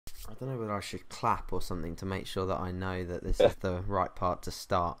I don't know whether I should clap or something to make sure that I know that this is the right part to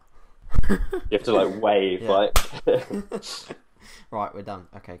start. You have to like wave, Yeah. like. Right, we're done.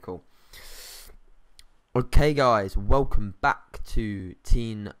 Okay, cool. Okay, guys, welcome back to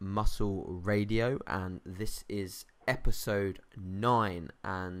Teen Muscle Radio, and this is Episode 9,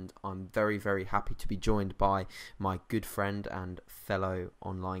 and I'm very, very happy to be joined by my good friend and fellow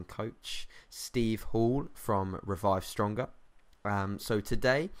online coach, Steve Hall from Revive Stronger. So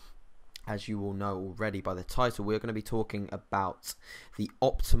today, as you all know already by the title, we're going to be talking about the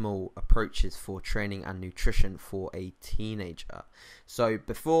optimal approaches for training and nutrition for a teenager. So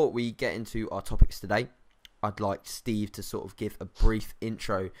before we get into our topics today, I'd like Steve to sort of give a brief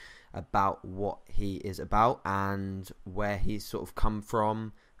intro about what he is about and where he's sort of come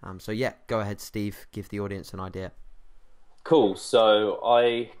from. So yeah, go ahead, Steve, give the audience an idea. Cool. So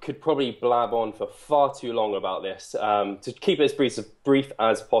I could probably blab on for far too long about this. To keep it as brief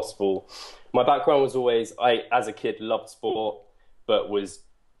as possible, my background was always, as a kid, loved sport, but was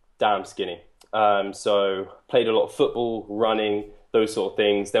damn skinny. So played a lot of football, running, those sort of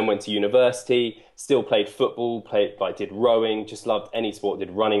things. Then went to university, still played football, did rowing, just loved any sport, did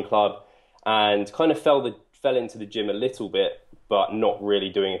running club, and kind of fell into the gym a little bit, but not really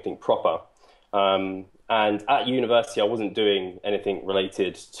doing anything proper. And at university, I wasn't doing anything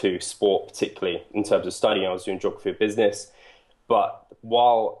related to sport, particularly in terms of studying. I was doing geography of business. But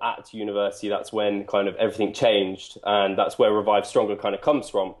while at university, that's when kind of everything changed. And that's where Revive Stronger kind of comes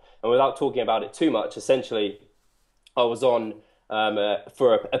from. And without talking about it too much, essentially, I was on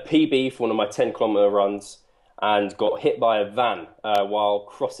for a PB for one of my 10-kilometer runs and got hit by a van while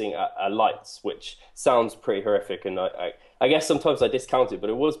crossing a lights, which sounds pretty horrific. And I guess sometimes I discount it, but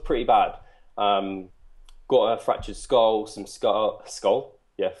it was pretty bad. Got a fractured skull,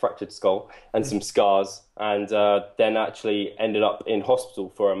 fractured skull, and some scars, and then actually ended up in hospital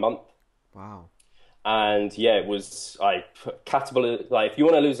for a month. Wow. And yeah, it was catabolic. Like, if you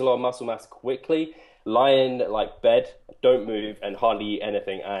want to lose a lot of muscle mass quickly, lie in like bed, don't move, and hardly eat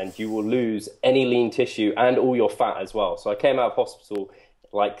anything, and you will lose any lean tissue and all your fat as well. So I came out of hospital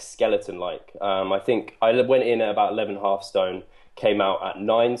like skeleton-like. I think I went in at about 11.5 stone. Came out at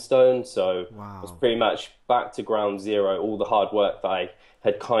 9 stone, so Wow. I was pretty much back to ground zero. All the hard work that I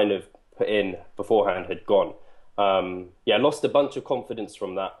had kind of put in beforehand had gone. Lost a bunch of confidence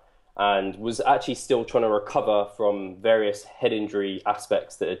from that, and was actually still trying to recover from various head injury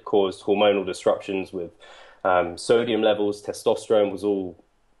aspects that had caused hormonal disruptions with sodium levels. Testosterone was all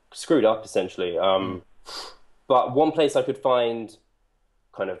screwed up, essentially. But one place I could find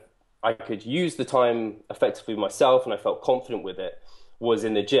I could use the time effectively myself, and I felt confident with it, was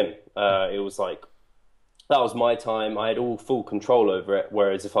in the gym. It was like, that was my time. I had all full control over it.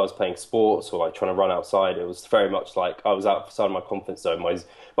 Whereas if I was playing sports or like trying to run outside, it was very much like I was outside my comfort zone. My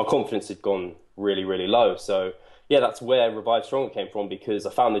confidence had gone really, really low. So yeah, that's where Revive Stronger came from, because I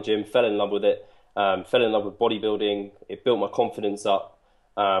found the gym, fell in love with it, fell in love with bodybuilding. It built my confidence up.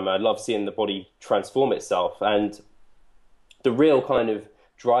 I love seeing the body transform itself. And the real kind of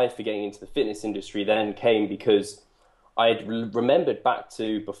drive for getting into the fitness industry then came because I had remembered back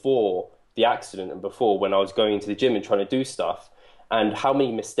to before the accident and before when I was going into the gym and trying to do stuff, and how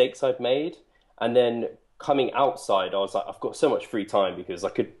many mistakes I'd made. And then coming outside, I was like, I've got so much free time because I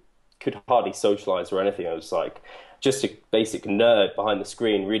could hardly socialize or anything. I was like just a basic nerd behind the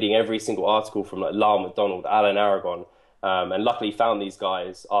screen, reading every single article from like Lyle McDonald, Alan Aragon, and luckily found these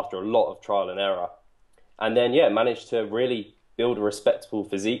guys after a lot of trial and error. And then, yeah, managed to really build a respectable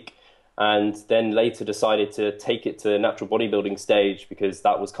physique, and then later decided to take it to the natural bodybuilding stage, because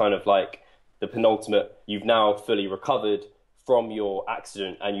that was kind of like the penultimate. You've now fully recovered from your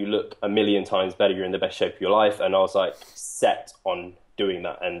accident and you look a million times better. You're in the best shape of your life. And I was like set on doing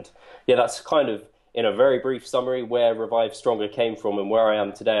that. And yeah, that's kind of, in a very brief summary, where Revive Stronger came from and where I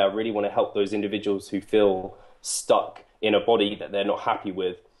am today. I really want to help those individuals who feel stuck in a body that they're not happy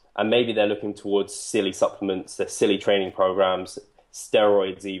with. And maybe they're looking towards silly supplements, their silly training programs,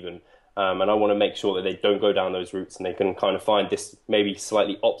 steroids even. And I want to make sure that they don't go down those routes, and they can kind of find this maybe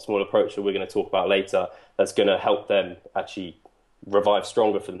slightly optimal approach that we're going to talk about later that's going to help them actually revive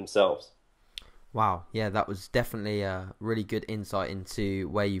stronger for themselves. Wow, yeah, that was definitely a really good insight into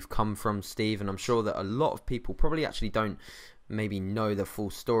where you've come from, Steve. And I'm sure that a lot of people probably actually don't maybe know the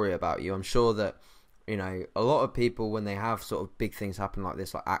full story about you. I'm sure that, you know, a lot of people, when they have sort of big things happen like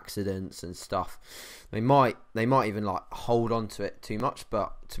this, like accidents and stuff, they might even like hold on to it too much.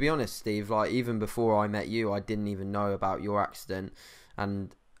 But to be honest, Steve, like even before I met you, I didn't even know about your accident,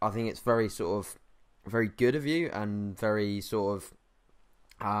 and I think it's very good of you, and very sort of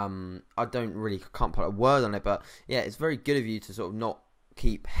can't put a word on it, but yeah, it's very good of you to sort of not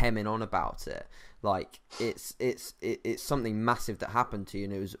keep hemming on about it. Like it's something massive that happened to you,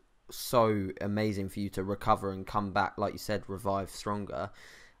 and it was so amazing for you to recover and come back, like you said, revive stronger.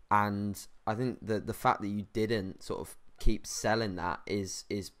 And I think that the fact that you didn't sort of keep selling that is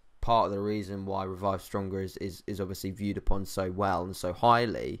part of the reason why Revive Stronger is obviously viewed upon so well and so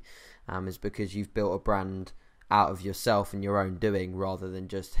highly, is because you've built a brand out of yourself and your own doing, rather than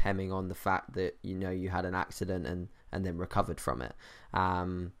just hemming on the fact that you had an accident and then recovered from it,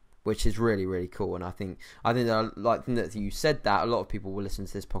 which is really, really cool. And I think that you said that, a lot of people will listen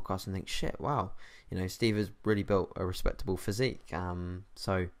to this podcast and think, shit, wow, Steve has really built a respectable physique.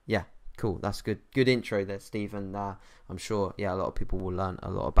 So yeah, cool. That's good intro there, Steve, and I'm sure a lot of people will learn a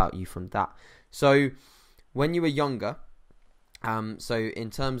lot about you from that. So when you were younger, so in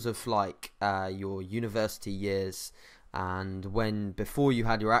terms of like your university years and before you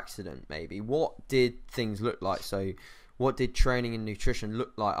had your accident, maybe, what did things look like? So what did training and nutrition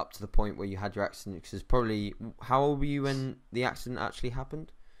look like up to the point where you had your accident? Because probably, how old were you when the accident actually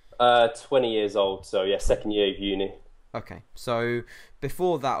happened? 20 years old, so yeah, second year of uni. Okay, so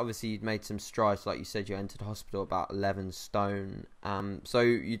before that, obviously you'd made some strides. Like you said, you entered hospital about 11 stone. So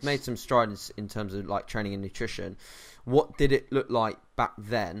you'd made some strides in terms of like training and nutrition. What did it look like back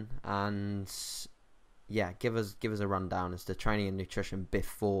then? And yeah, give us a rundown as to training and nutrition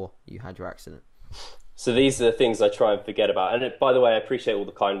before you had your accident. So these are the things I try and forget about. And by the way, I appreciate all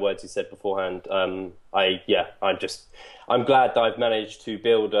the kind words you said beforehand. I'm glad that I've managed to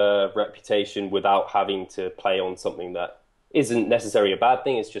build a reputation without having to play on something that isn't necessarily a bad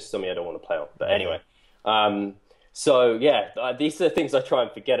thing. It's just something I don't want to play on. But anyway, so yeah, these are the things I try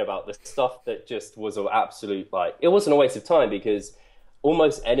and forget about. The stuff that just was an absolute, it wasn't a waste of time, because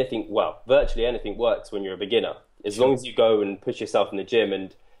almost anything, virtually anything works when you're a beginner. As long as you go and push yourself in the gym,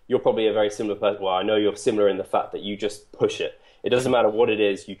 and you're probably a very similar person. Well, I know you're similar in the fact that you just push it. It doesn't matter what it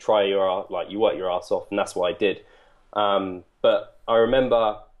is. You try you work your ass off, and that's what I did. But I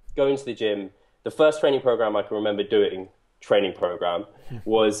remember going to the gym. The first training program I can remember doing,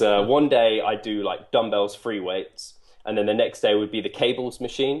 was one day I'd do like dumbbells, free weights, and then the next day would be the cables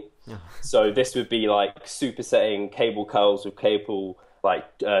machine. So this would be like supersetting cable curls with cable,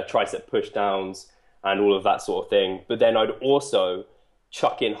 tricep push downs and all of that sort of thing. But then I'd also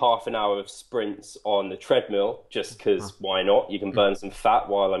chuck in half an hour of sprints on the treadmill, just because why not? You can burn some fat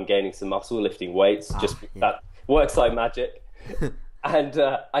while I'm gaining some muscle, lifting weights. That works like magic. And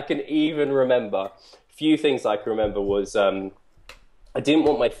I can even remember, few things I can remember was I didn't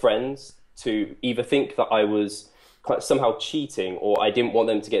want my friends to either think that I was somehow cheating, or I didn't want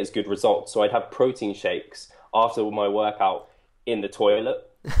them to get as good results. So I'd have protein shakes after my workout in the toilet.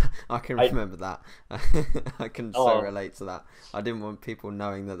 I can remember that. I can so relate to that. I didn't want people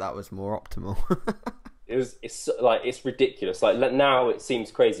knowing that was more optimal. It's ridiculous. Like now it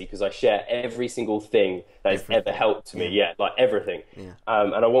seems crazy because I share every single thing that has ever helped me. Yeah, like everything. Yeah.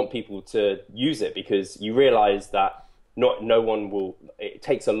 And I want people to use it, because you realize that no one will. It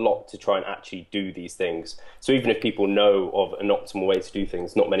takes a lot to try and actually do these things. So even if people know of an optimal way to do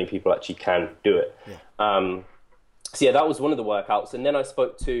things, not many people actually can do it. Yeah. So yeah, that was one of the workouts. And then I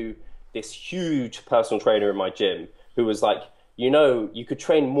spoke to this huge personal trainer in my gym who was like, you could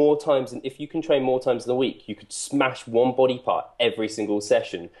train more times, and if you can train more times in the week, you could smash one body part every single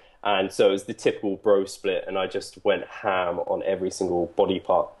session. And so it was the typical bro split, and I just went ham on every single body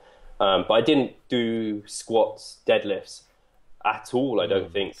part. But I didn't do squats, deadlifts at all, I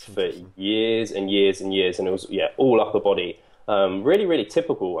don't think, for years and years and years. And it was, all upper body. Really, really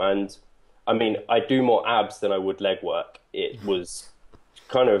typical. And I mean, I do more abs than I would leg work. It was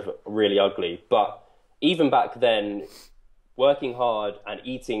kind of really ugly. But even back then, working hard and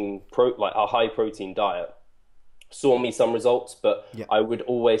eating a high protein diet saw me some results, but I would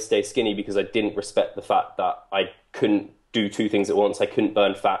always stay skinny because I didn't respect the fact that I couldn't do two things at once. I couldn't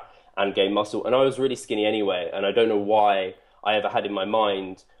burn fat and gain muscle. And I was really skinny anyway. And I don't know why I ever had in my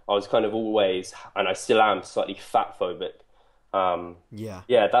mind, I was kind of always, and I still am, slightly fat phobic.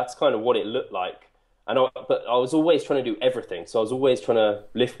 That's kind of what it looked like. But I was always trying to do everything. So I was always trying to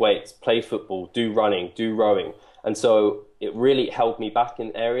lift weights, play football, do running, do rowing. And so it really held me back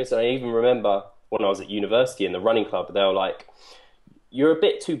in areas. And I even remember when I was at university in the running club, they were like, you're a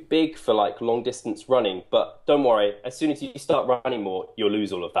bit too big for long distance running, but don't worry, as soon as you start running more, you'll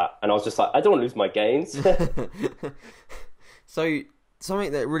lose all of that. And I was just like, I don't want to lose my gains. So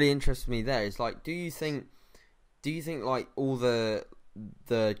something that really interests me there is do you think all the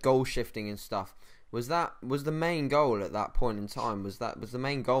goal shifting and stuff, was the main goal at that point in time? Was the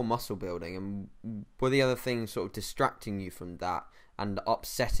main goal muscle building, and were the other things sort of distracting you from that? and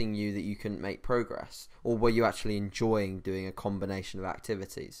upsetting you that you couldn't make progress? Or were you actually enjoying doing a combination of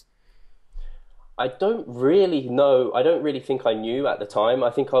activities? I don't really know. I don't really think I knew at the time. I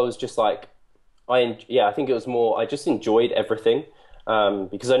think I was just like, I think it was more, I just enjoyed everything.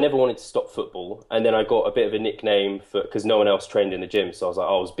 Because I never wanted to stop football, and then I got a bit of a nickname for because no one else trained in the gym, so I was like,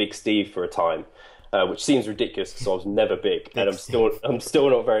 oh, I was Big Steve for a time, which seems ridiculous because I was never big, and I'm still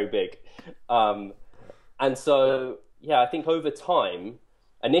not very big, and so yeah, I think over time,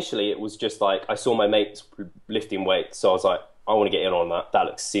 initially it was just like I saw my mates lifting weights, so I was like, I want to get in on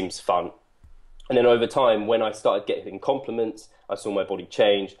that. Seems fun, and then over time, when I started getting compliments, I saw my body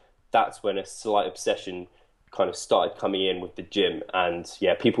change. That's when a slight obsession kind of started coming in with the gym, and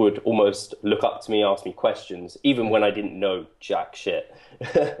yeah, people would almost look up to me, ask me questions, even when I didn't know jack shit.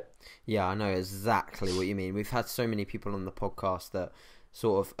 Yeah, I know exactly what you mean. We've had so many people on the podcast that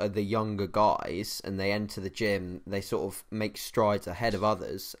sort of are the younger guys, and they enter the gym, they sort of make strides ahead of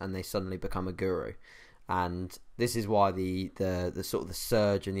others, and they suddenly become a guru. And this is why the sort of the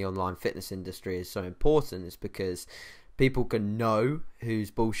surge in the online fitness industry is so important, is because people can know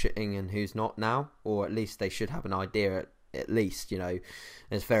who's bullshitting and who's not now, or at least they should have an idea. At least,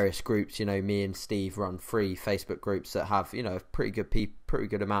 there's various groups. Me and Steve run 3 Facebook groups that have a pretty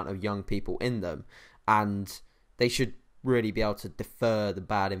good amount of young people in them, and they should really be able to defer the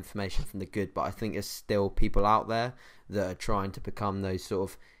bad information from the good. But I think there's still people out there that are trying to become those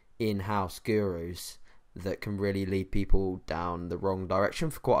sort of in-house gurus that can really lead people down the wrong direction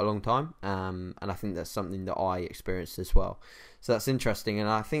for quite a long time, and I think that's something that I experienced as well. So that's interesting, and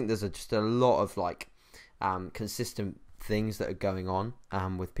I think there's just a lot of consistent things that are going on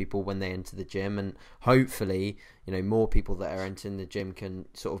with people when they enter the gym, and hopefully more people that are entering the gym can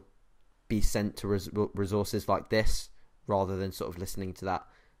sort of be sent to resources like this, rather than sort of listening to that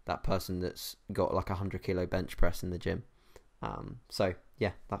person that's got like 100 kilo bench press in the gym. So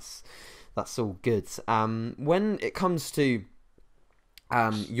yeah, that's all good. When it comes to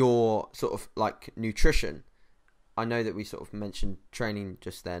your sort of like nutrition, I know that we sort of mentioned training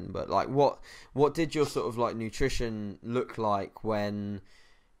just then, but like what did your sort of like nutrition look like when,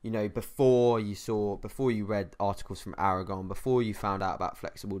 before you read articles from Aragon, before you found out about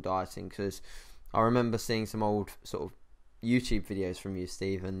flexible dieting? Because I remember seeing some old sort of YouTube videos from you,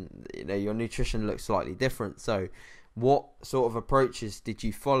 Steve, and your nutrition looks slightly different. So what sort of approaches did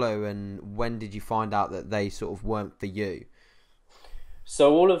you follow, and when did you find out that they sort of weren't for you?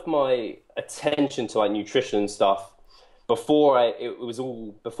 So all of my attention to like nutrition and stuff before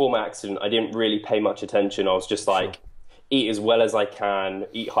my accident, I didn't really pay much attention. I was just like, eat as well as I can,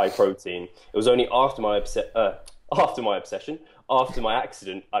 eat high protein. It was only after my accident,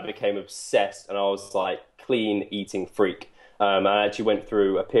 I became obsessed, and I was like clean eating freak. I actually went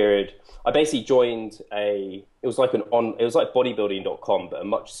through a period. I basically joined it was like bodybuilding.com, but a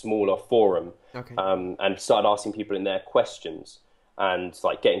much smaller forum. Okay. And started asking people in there questions and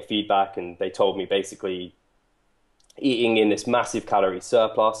like getting feedback. And they told me basically eating in this massive calorie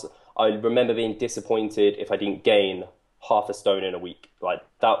surplus. I remember being disappointed if I didn't gain half a stone in a week. Like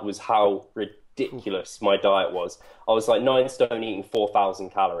that was how ridiculous my diet was. I was like 9 stone eating 4,000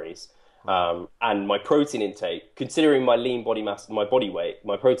 calories. And my protein intake, considering my lean body mass, my body weight,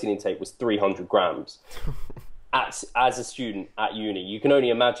 my protein intake was 300 grams. As a student at uni, you can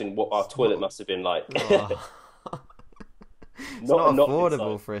only imagine what our toilet must have been like. It's not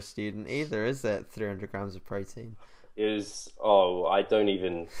affordable for a student either, is it? 300 grams of protein. I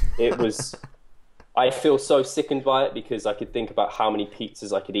feel so sickened by it because I could think about how many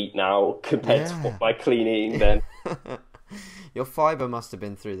pizzas I could eat now compared to what my clean eating then. Your fiber must have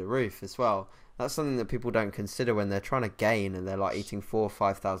been through the roof as well. That's something that people don't consider when they're trying to gain and they're like eating 4,000 or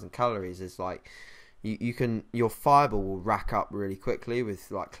 5,000 calories. Is like your fiber will rack up really quickly with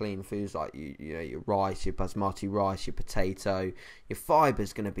like clean foods like your rice, your basmati rice, your potato. Your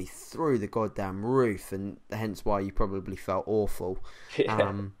fiber's going to be through the goddamn roof, and hence why you probably felt awful.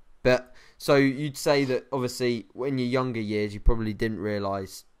 Yeah. But so you'd say that obviously in your younger years you probably didn't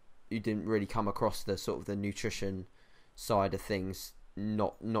realise, you didn't really come across the sort of the nutrition side of things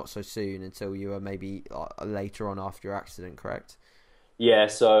not so soon until you were maybe later on after your accident, correct? Yeah,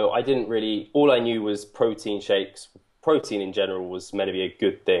 so I didn't really, all I knew was protein shakes. Protein in general was meant to be a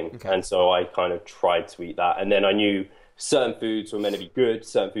good thing. Okay. And so I kind of tried to eat that. And then I knew certain foods were meant to be good,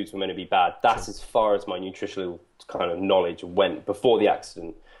 certain foods were meant to be bad. That's as far as my nutritional kind of knowledge went before the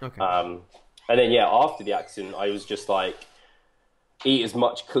accident. Okay. And then, yeah, after the accident, I was just like, eat as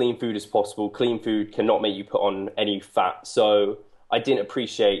much clean food as possible. Clean food cannot make you put on any fat. So I didn't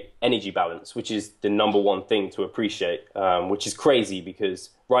appreciate energy balance, which is the number one thing to appreciate, which is crazy because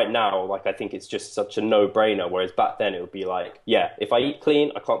right now, like, I think it's just such a no-brainer. Whereas back then it would be like, yeah, if I eat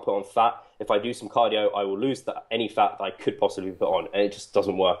clean, I can't put on fat. If I do some cardio, I will lose any fat that I could possibly put on. And it just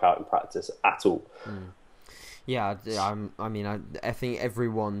doesn't work out in practice at all. Yeah, I think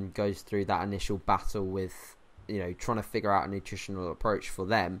everyone goes through that initial battle with, trying to figure out a nutritional approach for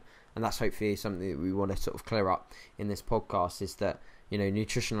them. And that's hopefully something that we want to sort of clear up in this podcast, is that,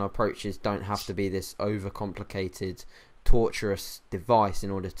 nutritional approaches don't have to be this overcomplicated, torturous device in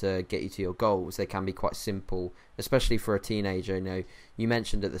order to get you to your goals. They can be quite simple, especially for a teenager. You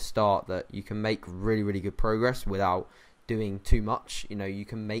mentioned at the start that you can make really, really good progress without doing too much. You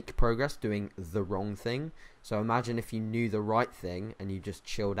can make progress doing the wrong thing. So imagine if you knew the right thing and you just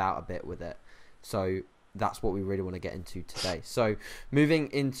chilled out a bit with it. So that's what we really want to get into today. So moving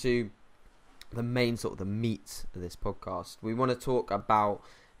into the main sort of the meat of this podcast, we want to talk about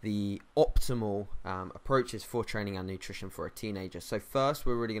the optimal approaches for training and nutrition for a teenager. So first,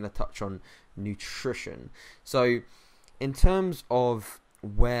 we're really going to touch on nutrition. So in terms of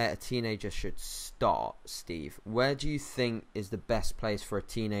where a teenager should start, Steve, where do you think is the best place for a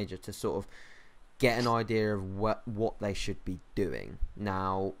teenager to sort of get an idea of what they should be doing?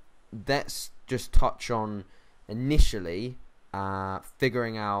 Now, let's just touch on initially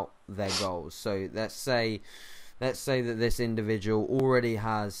figuring out their goals. So let's say that this individual already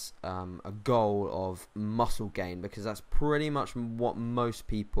has a goal of muscle gain, because that's pretty much what most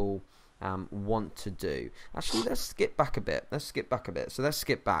people want to do. Actually, let's skip back a bit. So let's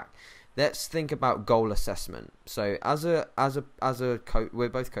skip back. Let's think about goal assessment. So as a coach, we're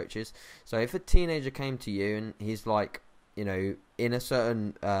both coaches. So if a teenager came to you and he's like, in a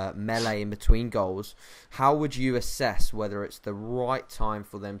certain melee in between goals, how would you assess whether it's the right time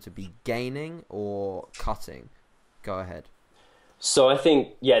for them to be gaining or cutting? Go ahead. So I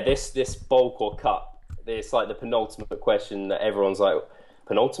think, this bulk or cut, it's like the penultimate question that everyone's like,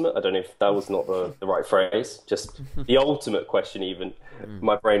 penultimate? I don't know if that was not the right phrase, just the ultimate question even.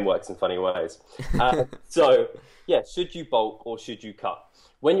 My brain works in funny ways. Should you bulk or should you cut?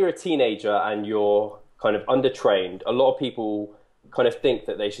 When you're a teenager and you're kind of undertrained, a lot of people kind of think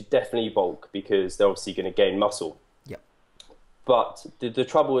that they should definitely bulk because they're obviously going to gain muscle. Yeah. But the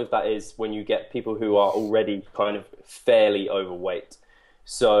trouble with that is when you get people who are already kind of fairly overweight.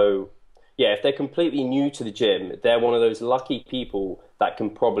 So, if they're completely new to the gym, they're one of those lucky people that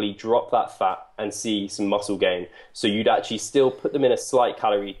can probably drop that fat and see some muscle gain. So you'd actually still put them in a slight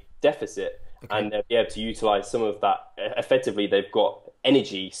calorie deficit, and they'll be able to utilize some of that. Effectively, they've got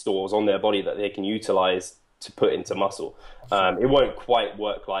energy stores on their body that they can utilize to put into muscle. It won't quite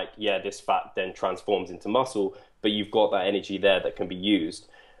work like, this fat then transforms into muscle, but you've got that energy there that can be used.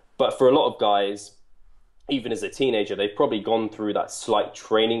 But for a lot of guys, even as a teenager, they've probably gone through that slight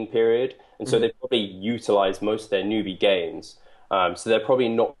training period. And so they've probably utilized most of their newbie gains. So they're probably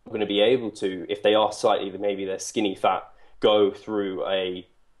not going to be able to, if they are slightly, maybe they're skinny fat, go through a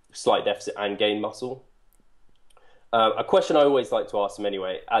slight deficit and gain muscle. A question I always like to ask them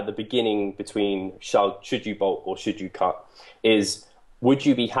anyway, at the beginning between should you bulk or should you cut, is would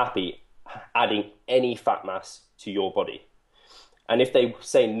you be happy adding any fat mass to your body? And if they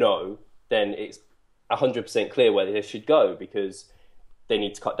say no, then it's 100% clear where they should go, because they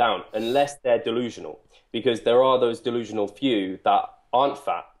need to cut down, unless they're delusional. Because there are those delusional few that aren't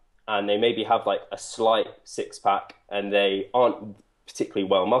fat and they maybe have like a slight six pack and they aren't particularly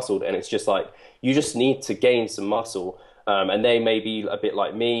well muscled, and it's just like, you just need to gain some muscle, and they may be a bit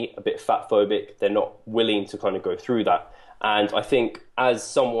like me, a bit fat phobic. They're not willing to kind of go through that. And I think as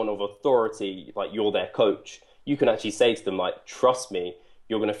someone of authority, like you're their coach, you can actually say to them, like, trust me,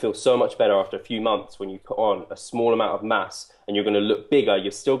 you're going to feel so much better after a few months when you put on a small amount of mass, and you're going to look bigger.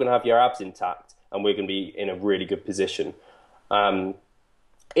 You're still going to have your abs intact, and we're going to be in a really good position.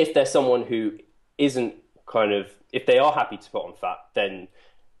 If there's someone who isn't if they are happy to put on fat, then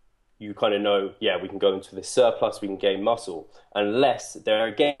you kind of know, we can go into this surplus, we can gain muscle. Unless they're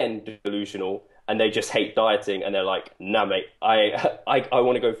again delusional and they just hate dieting and they're like, nah, mate, I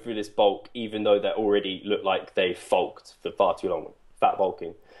want to go through this bulk, even though they already look like they bulked for far too long, fat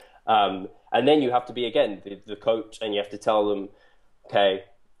bulking. And then you have to be, again, the coach, and you have to tell them, okay,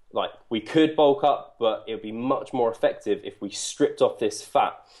 like, we could bulk up, but it would be much more effective if we stripped off this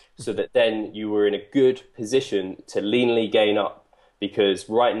fat, so that then you were in a good position to leanly gain up. Because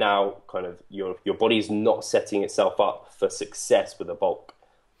right now, kind of your body's not setting itself up for success with a bulk.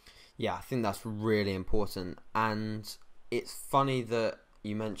 Yeah, I think that's really important. And it's funny that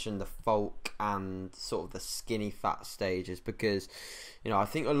you mentioned the bulk and sort of the skinny fat stages, because, I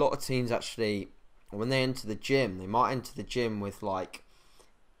think a lot of teens actually when they enter the gym, they might enter the gym with like,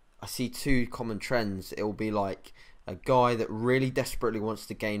 I see two common trends. It will be like a guy that really desperately wants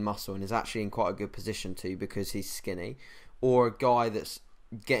to gain muscle and is actually in quite a good position to because he's skinny, or a guy that's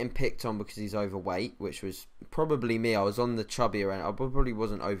getting picked on because he's overweight, which was probably me. I was on the chubbier end. I probably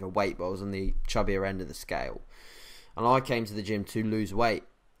wasn't overweight, but I was on the chubbier end of the scale. And I came to the gym to lose weight.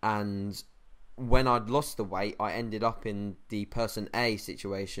 And when I'd lost the weight, I ended up in the person A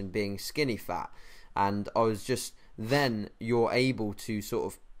situation being skinny fat. And I was just, then you're able to sort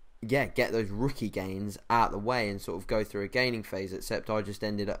of, get those rookie gains out of the way and sort of go through a gaining phase, except I just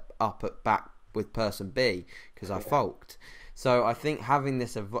ended up at back with person B because I folked. So I think having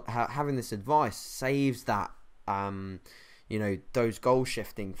this advice saves that, those goal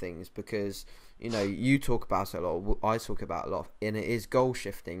shifting things, because, you talk about it a lot, I talk about it a lot, and it is goal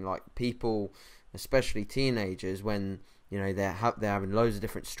shifting. Like people, especially teenagers, when, they're having loads of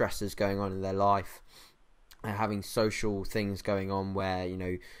different stresses going on in their life, they're having social things going on where,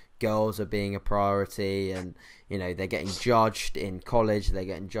 girls are being a priority, and they're getting judged in college, they're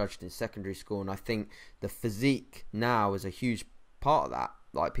getting judged in secondary school, and I think the physique now is a huge part of that.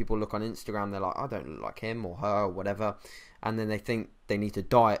 Like people look on Instagram, they're like, I don't look like him or her or whatever, and then they think they need to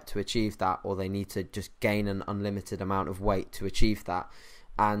diet to achieve that, or they need to just gain an unlimited amount of weight to achieve that.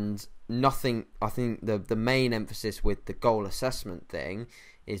 And nothing, I think the main emphasis with the goal assessment thing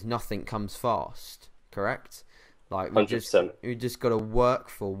is nothing comes fast, correct? Like we just got to work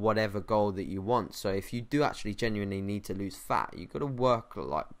for whatever goal that you want. So if you do actually genuinely need to lose fat, you've got to work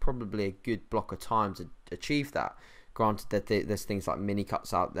like probably a good block of time to achieve that. Granted that there's things like mini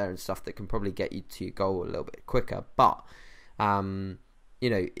cuts out there and stuff that can probably get you to your goal a little bit quicker. But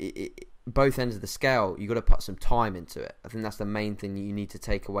both ends of the scale, you've got to put some time into it. I think that's the main thing that you need to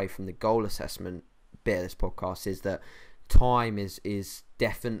take away from the goal assessment bit of this podcast, is that time is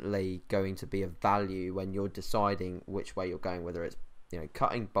definitely going to be of value when you're deciding which way you're going, whether it's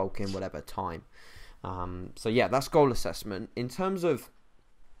cutting, bulking, whatever. Time. So that's goal assessment. In terms of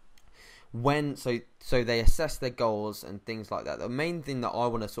when so they assess their goals and things like that, the main thing that I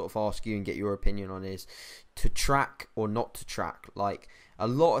want to sort of ask you and get your opinion on is to track or not to track. Like a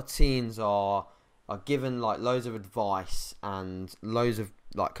lot of teens are given like loads of advice and loads of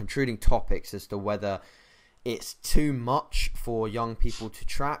like contributing topics as to whether it's too much for young people to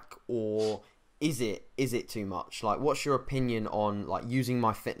track, or is it too much? Like, what's your opinion on like using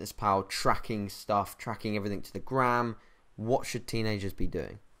MyFitnessPal, tracking stuff, tracking everything to the gram? What should teenagers be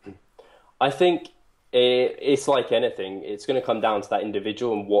doing? I think it's like anything. It's going to come down to that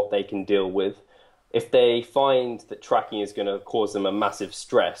individual and what they can deal with. If they find that tracking is going to cause them a massive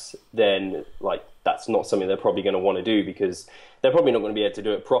stress, then like that's not something they're probably going to want to do, because they're probably not going to be able to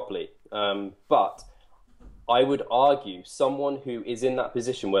do it properly. But I would argue someone who is in that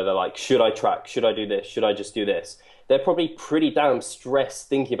position where they're like, should I track? Should I do this? Should I just do this? They're probably pretty damn stressed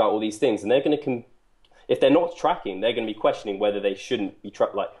thinking about all these things, and they're going to if they're not tracking, they're going to be questioning whether they shouldn't be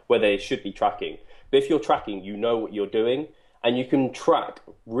whether they should be tracking. But if you're tracking, you know what you're doing, and you can track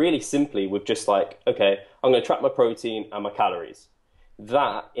really simply with just like, okay, I'm going to track my protein and my calories.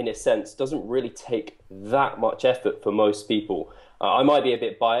 That, in a sense, doesn't really take that much effort for most people. I might be a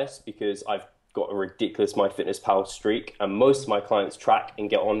bit biased because I've got a ridiculous MyFitnessPal streak, and most of my clients track and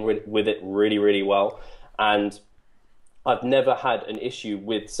get on with it really, really well. And I've never had an issue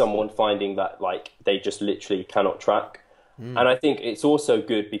with someone finding that like they just literally cannot track. And I think it's also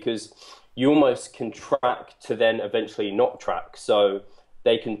good because you almost can track to then eventually not track. So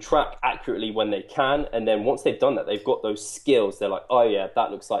they can track accurately when they can, and then once they've done that, they've got those skills. They're like, oh yeah, that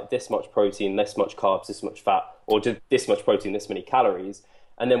looks like this much protein, this much carbs, this much fat, or just this much protein, this many calories.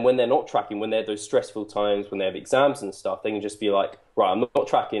 And then when they're not tracking, when they're those stressful times, when they have exams and stuff, they can just be like, right, I'm not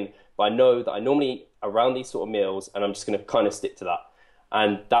tracking, but I know that I normally eat around these sort of meals, and I'm just going to kind of stick to that.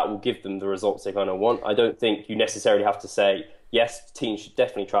 And that will give them the results they kind of want. I don't think you necessarily have to say, yes, teens should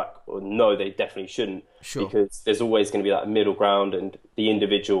definitely track, or no, they definitely shouldn't. Sure. Because there's always going to be that middle ground, and the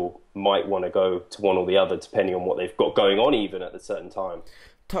individual might want to go to one or the other, depending on what they've got going on even at a certain time.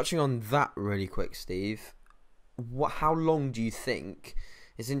 Touching on that really quick, Steve, how long do you think...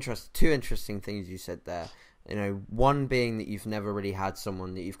 It's interesting. Two interesting things you said there. One being that you've never really had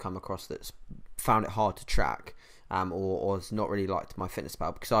someone that you've come across that's found it hard to track, or has not really liked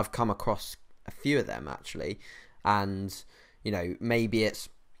MyFitnessPal, because I've come across a few of them actually, and maybe it's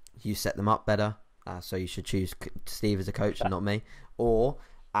you set them up better, so you should choose Steve as a coach and not me, or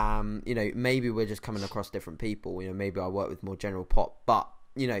maybe we're just coming across different people. Maybe I work with more general pop, but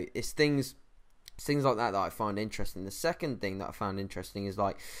it's things. It's things like that I find interesting. The second thing that I found interesting is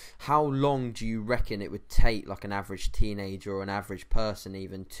like, how long do you reckon it would take like an average teenager or an average person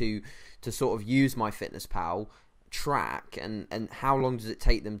even to sort of use MyFitnessPal, track, and how long does it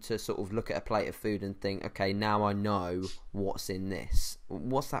take them to sort of look at a plate of food and think, okay, now I know what's in this?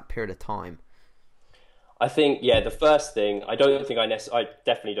 What's that period of time? I think, the first thing, I definitely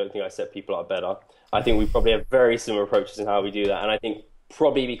don't think I set people up better. I think we probably have very similar approaches in how we do that. And I think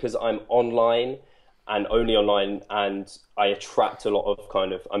probably because I'm online and only online, and I attract a lot of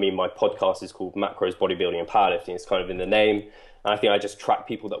my podcast is called Macros, Bodybuilding and Powerlifting. It's kind of in the name. And I think I just track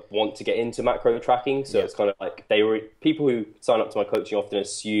people that want to get into macro tracking. So it's kind of like people who sign up to my coaching often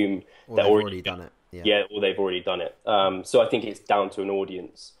assume they've already done it. Or they've already done it. So I think it's down to an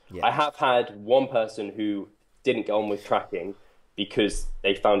audience. Yeah. I have had one person who didn't get on with tracking because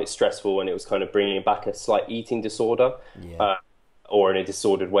they found it stressful and it was kind of bringing back a slight eating disorder. Or in a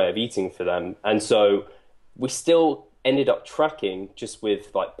disordered way of eating for them. And so we still ended up tracking just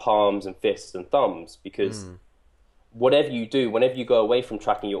with like palms and fists and thumbs, because whatever you do, whenever you go away from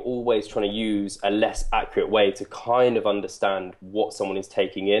tracking, you're always trying to use a less accurate way to kind of understand what someone is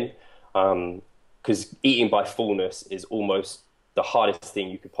taking in. Because eating by fullness is almost the hardest thing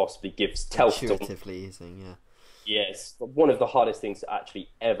you could possibly tell someone. Intuitively eating, yeah. Yes, one of the hardest things to actually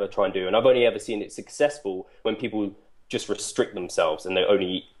ever try and do. And I've only ever seen it successful when people just restrict themselves and they only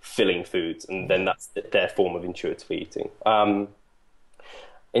eat filling foods, and then that's their form of intuitive eating.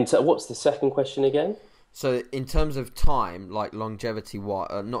 What's the second question again? So in terms of time, like not longevity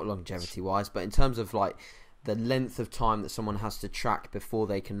wise, but in terms of like the length of time that someone has to track before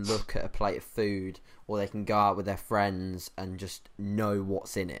they can look at a plate of food, or they can go out with their friends and just know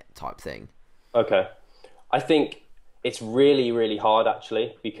what's in it, type thing. Okay. I think it's really, really hard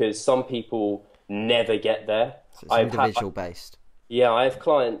actually, because some people never get there. So it's individual based. Yeah, I have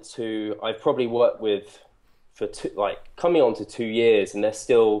clients who I've probably worked with for coming on to 2 years, and they're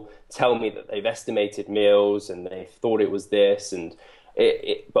still telling me that they've estimated meals and they thought it was this, and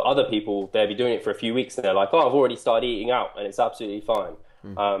but other people, they'll be doing it for a few weeks and they're like, oh, I've already started eating out and it's absolutely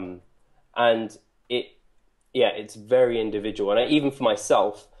fine. And it's very individual. And even for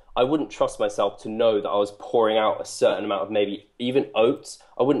myself, I wouldn't trust myself to know that I was pouring out a certain amount of maybe even oats.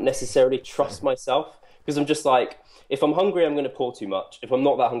 I wouldn't necessarily trust myself, because I'm just like, if I'm hungry, I'm going to pour too much. If I'm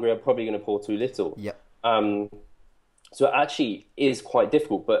not that hungry, I'm probably going to pour too little. Yep. So it actually is quite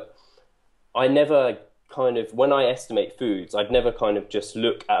difficult, but I never when I estimate foods, I'd never kind of just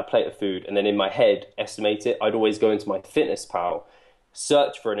look at a plate of food and then in my head estimate it. I'd always go into MyFitnessPal,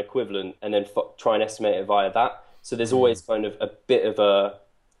 search for an equivalent, and then try and estimate it via that. So there's always kind of a bit of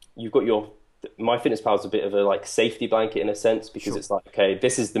you've got MyFitnessPal is a bit of a like safety blanket in a sense, because It's like, okay,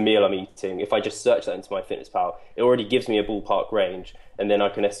 this is the meal I'm eating. If I just search that into MyFitnessPal, it already gives me a ballpark range, and then I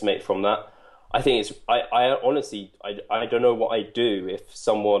can estimate from that. I think I honestly don't know what I'd do if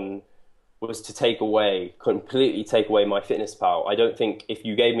someone was to completely take away MyFitnessPal. I don't think, if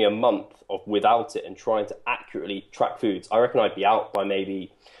you gave me a month of without it and trying to accurately track foods, I reckon I'd be out by maybe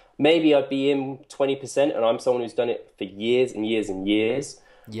I'd be in 20%, and I'm someone who's done it for years and years and years.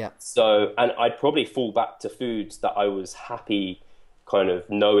 Yeah. So, and I'd probably fall back to foods that I was happy kind of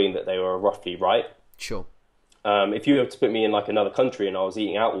knowing that they were roughly right. Sure. If you were to put me in like another country and I was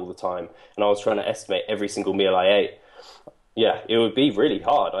eating out all the time and I was trying to estimate every single meal I ate, it would be really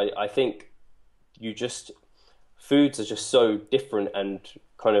hard. I think foods are just so different, and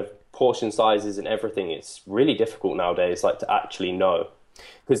kind of portion sizes and everything. It's really difficult nowadays, like to actually know,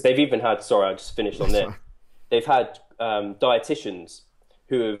 because they've even had, I just finished on this. They've had dietitians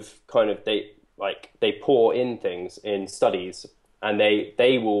who have they pour in things in studies, and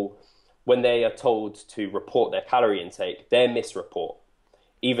they will, when they are told to report their calorie intake, they misreport.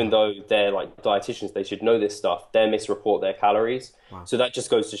 Even though they're like dietitians, they should know this stuff, they misreport their calories. Wow. So that just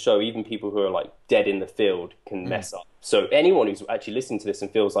goes to show even people who are like dead in the field can mess up. So anyone who's actually listening to this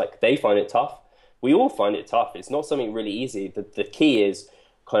and feels like they find it tough, we all find it tough. It's not something really easy. The key is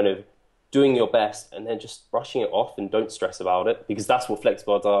kind of doing your best and then just brushing it off, and don't stress about it, because that's what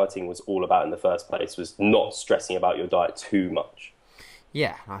flexible dieting was all about in the first place, was not stressing about your diet too much.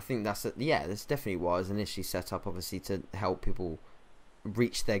 Yeah, I think that's definitely what I was initially set up, obviously, to help people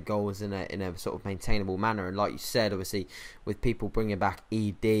reach their goals in a sort of maintainable manner. And like you said, obviously, with people bringing back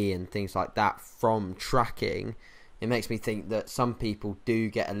ED and things like that from tracking, it makes me think that some people do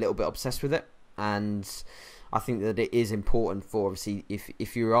get a little bit obsessed with it. And I think that it is important for, obviously,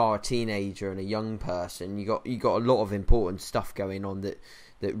 if you are a teenager and a young person, you got a lot of important stuff going on that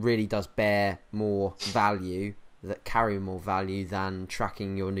really does bear more value, that carry more value than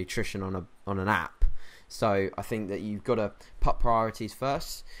tracking your nutrition on an app. So I think that you've got to put priorities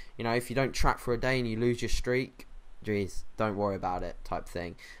first. You know, if you don't track for a day and you lose your streak, geez, don't worry about it, type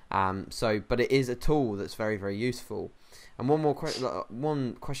thing. But it is a tool that's very, very useful. And one question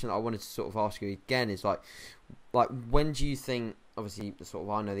that I wanted to sort of ask you again is like when do you think, obviously sort of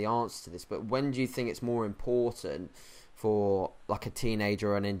I know the answer to this, but when do you think it's more important for like a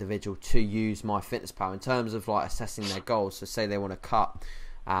teenager or an individual to use MyFitnessPal in terms of like assessing their goals? So say they want to cut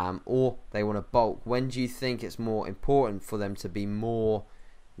or they want to bulk. When do you think it's more important for them to be more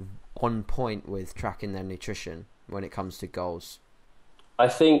on point with tracking their nutrition when it comes to goals? I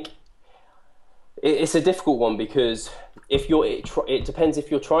think it's a difficult one because it depends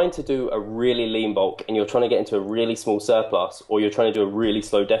if you're trying to do a really lean bulk and you're trying to get into a really small surplus, or you're trying to do a really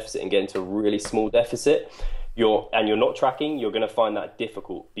slow deficit and get into a really small deficit. You're not tracking, you're going to find that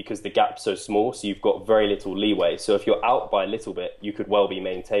difficult because the gap's so small, so you've got very little leeway. So if you're out by a little bit, you could well be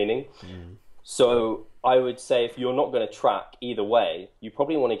maintaining. So I would say if you're not going to track either way, you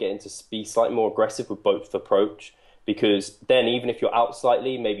probably want to get into be slightly more aggressive with both approach, because then even if you're out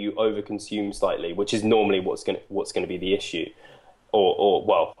slightly, maybe you overconsume slightly, which is normally what's going to be the issue. Or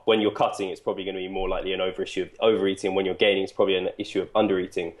well, when you're cutting, it's probably going to be more likely an issue of overeating. When you're gaining, it's probably an issue of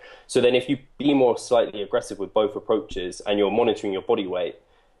undereating. So then if you be more slightly aggressive with both approaches and you're monitoring your body weight,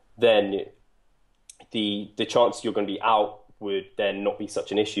 then the chance you're going to be out would then not be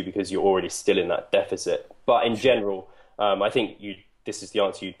such an issue because you're already still in that deficit. But in general, I think this is the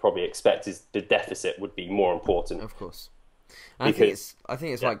answer you'd probably expect, is the deficit would be more important. Of course. I think it's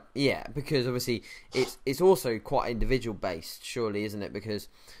because obviously it's also quite individual based, surely, isn't it? Because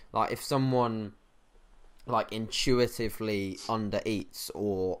like if someone like intuitively undereats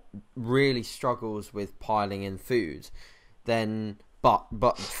or really struggles with piling in food, then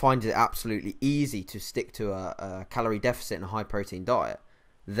but finds it absolutely easy to stick to a calorie deficit and a high protein diet,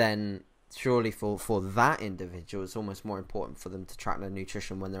 then surely for that individual it's almost more important for them to track their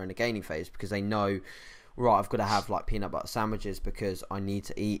nutrition when they're in a gaining phase, because they know, right, I've got to have like peanut butter sandwiches because I need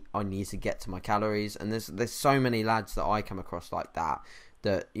to eat, I need to get to my calories. And there's so many lads that I come across like that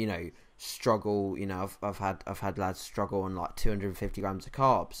you know struggle. You know, I've had lads struggle on like 250 grams of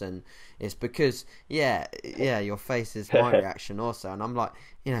carbs, and it's because your face is my reaction also, and I'm like,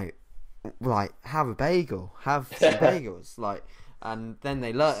 you know, like have a bagel, have some bagels, like, and then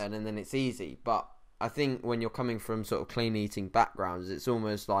they learn and then it's easy. But I think when you're coming from sort of clean eating backgrounds, it's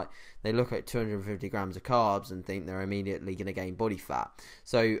almost like they look at 250 grams of carbs and think they're immediately going to gain body fat.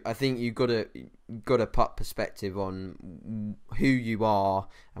 So I think you've got to put perspective on who you are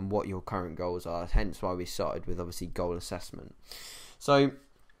and what your current goals are. Hence why we started with obviously goal assessment. So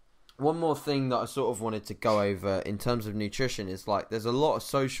one more thing that I sort of wanted to go over in terms of nutrition is like there's a lot of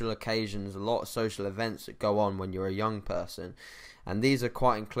social occasions, a lot of social events that go on when you're a young person. And these are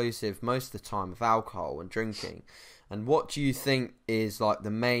quite inclusive most of the time of alcohol and drinking. And what do you think is like the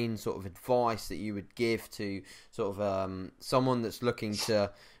main sort of advice that you would give to sort of someone that's looking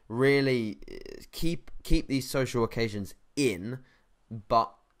to really keep these social occasions in,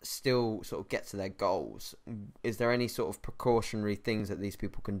 but still sort of get to their goals? Is there any sort of precautionary things that these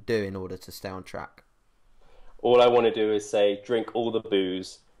people can do in order to stay on track? All I want to do is say, drink all the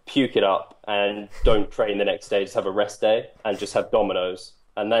booze, puke it up, and don't train the next day. Just have a rest day and just have Dominos,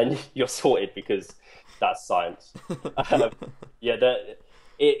 and then you're sorted, because that's science.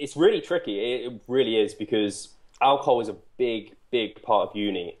 It's really tricky. It really is, because alcohol is a big part of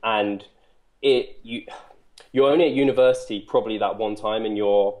uni, and you're only at university probably that one time, and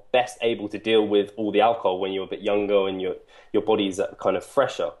you're best able to deal with all the alcohol when you're a bit younger and your body's kind of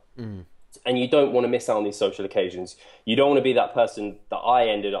fresher. And you don't want to miss out on these social occasions. You don't want to be that person that I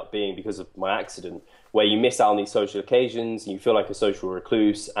ended up being because of my accident, where you miss out on these social occasions and you feel like a social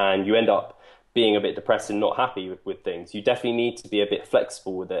recluse and you end up being a bit depressed and not happy with things. You definitely need to be a bit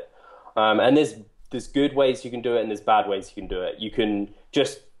flexible with it. And there's good ways you can do it and there's bad ways you can do it. You can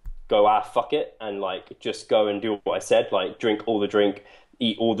just go, fuck it, and like just go and do what I said, like drink all the drink,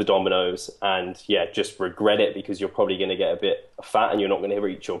 eat all the Dominos, and just regret it because you're probably going to get a bit fat and you're not going to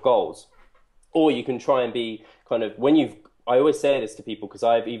reach your goals. Or you can try and be kind of, I always say this to people because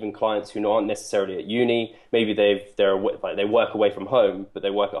I have even clients who aren't necessarily at uni. Maybe they work away from home, but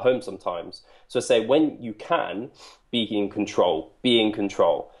they work at home sometimes. So I say, when you can, be in control.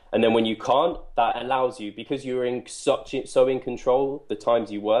 And then when you can't, that allows you, because you're so in control the times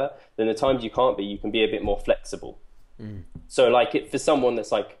you were, then the times you can't be, you can be a bit more flexible. So like for someone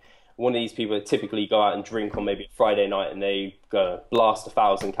that's like one of these people that typically go out and drink on maybe a Friday night and they go blast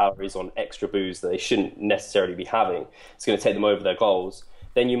 1,000 calories on extra booze that they shouldn't necessarily be having, it's going to take them over their goals.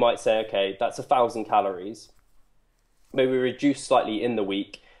 Then you might say, okay, that's 1,000 calories. Maybe reduce slightly in the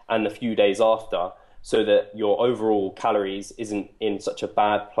week and the few days after, so that your overall calories isn't in such a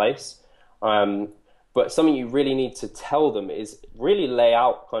bad place. But something you really need to tell them is really lay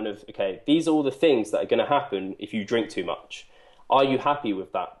out kind of, okay, these are all the things that are going to happen if you drink too much. Are you happy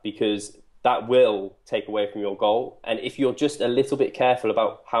with that? Because that will take away from your goal. And if you're just a little bit careful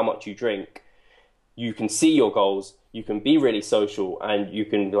about how much you drink, you can see your goals, you can be really social, and you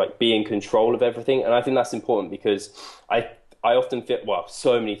can like be in control of everything. And I think that's important because I often fit, well,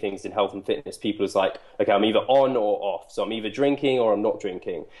 so many things in health and fitness. People is like, okay, I'm either on or off. So I'm either drinking or I'm not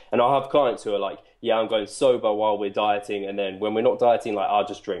drinking. And I'll have clients who are like, yeah, I'm going sober while we're dieting. And then when we're not dieting, like, I'll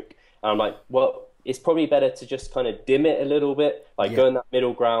just drink. And I'm like, well, it's probably better to just kind of dim it a little bit, like go in that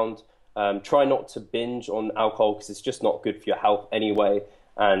middle ground. Try not to binge on alcohol because it's just not good for your health anyway.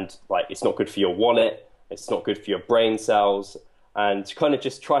 And like, it's not good for your wallet. It's not good for your brain cells. And kind of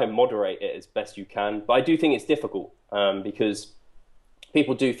just try and moderate it as best you can. But I do think it's difficult because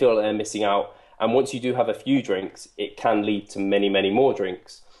people do feel that they're missing out. And once you do have a few drinks, it can lead to many, many more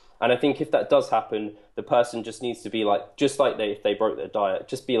drinks. And I think if that does happen, the person just needs to be like, just like if they broke their diet,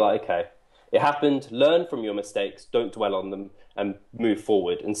 just be like, okay, it happened, learn from your mistakes, don't dwell on them, and move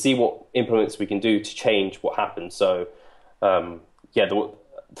forward and see what implements we can do to change what happened. So,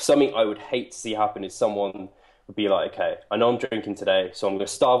 something I would hate to see happen is someone would be like, okay, I know I'm drinking today, so I'm going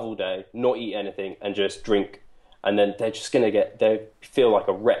to starve all day, not eat anything, and just drink. And then they're just going to they feel like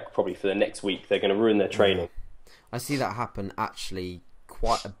a wreck probably for the next week. They're going to ruin their training. I see that happen actually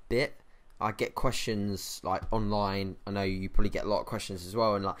quite a bit. I get questions like online. I know you probably get a lot of questions as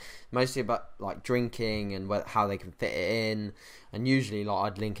well, and like mostly about like drinking and how they can fit it in. And usually,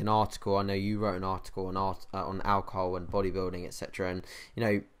 like I'd link an article. I know you wrote an article on alcohol and bodybuilding, etc. And you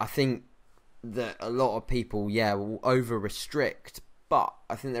know, I think that a lot of people, will over restrict, but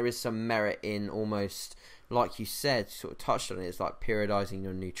I think there is some merit in almost, like you said, sort of touched on it, it's like periodizing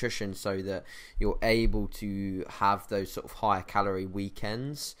your nutrition so that you're able to have those sort of higher calorie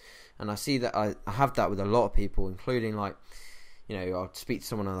weekends. And I see that I have that with a lot of people, including like, you know, I'll speak to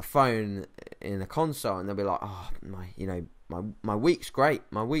someone on the phone in a consult and they'll be like, oh, my week's great.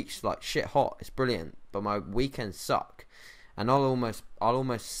 My week's like shit hot. It's brilliant. But my weekends suck. And I'll almost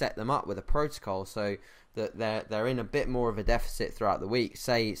set them up with a protocol so that they're in a bit more of a deficit throughout the week.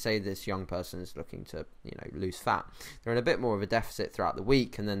 Say this young person is looking to, you know, lose fat. They're in a bit more of a deficit throughout the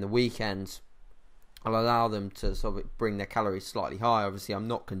week, and then the weekends I'll allow them to sort of bring their calories slightly high. Obviously, I'm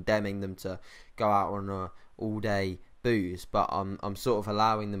not condemning them to go out on a all-day booze, but I'm sort of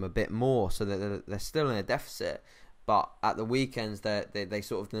allowing them a bit more so that they're still in a deficit. But at the weekends, they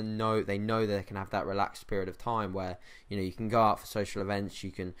sort of know they can have that relaxed period of time where, you know, you can go out for social events. You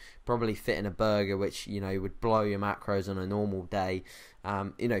can probably fit in a burger, which, you know, would blow your macros on a normal day.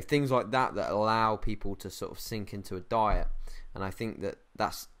 You know, things like that allow people to sort of sink into a diet. And I think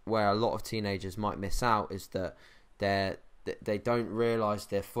that's where a lot of teenagers might miss out, is that they don't realise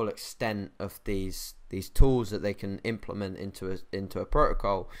their full extent of these tools that they can implement into a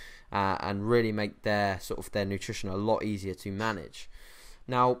protocol, and really make their nutrition a lot easier to manage.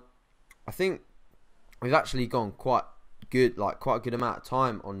 Now, I think we've actually gone quite a good amount of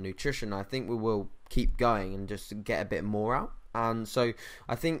time on nutrition. I think we will keep going and just get a bit more out. And so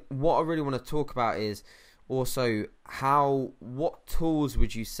I think what I really want to talk about is also what tools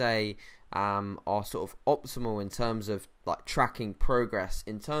would you say are sort of optimal in terms of like tracking progress,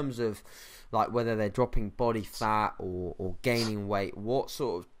 in terms of like whether they're dropping body fat or gaining weight. What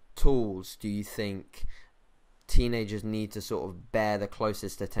sort of tools do you think teenagers need to sort of bear the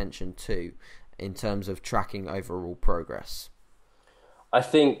closest attention to in terms of tracking overall progress? I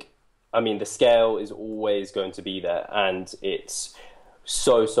think, the scale is always going to be there, and it's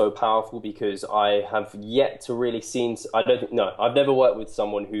so powerful because I have yet to really I've never worked with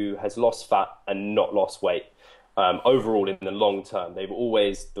someone who has lost fat and not lost weight. Overall, in the long term,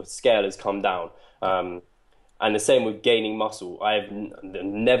 the scale has come down. And the same with gaining muscle. I've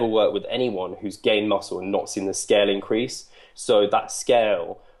never worked with anyone who's gained muscle and not seen the scale increase. So that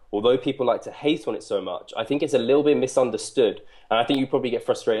scale, although people like to hate on it so much, I think it's a little bit misunderstood. And I think you probably get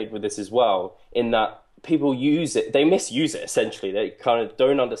frustrated with this as well, in that people use it, they misuse it essentially. They kind of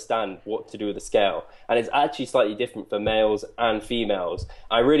don't understand what to do with the scale. And it's actually slightly different for males and females.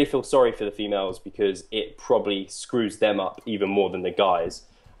 I really feel sorry for the females because it probably screws them up even more than the guys.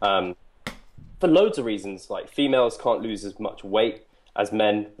 For loads of reasons, like females can't lose as much weight as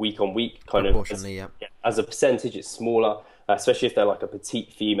men week on week. As a percentage, it's smaller, especially if they're like a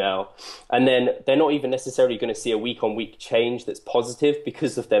petite female. And then they're not even necessarily going to see a week on week change that's positive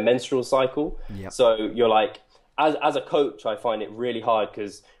because of their menstrual cycle. Yep. So you're like, as a coach, I find it really hard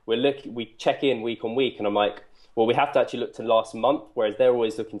because we check in week on week, and I'm like, well, we have to actually look to last month, whereas they're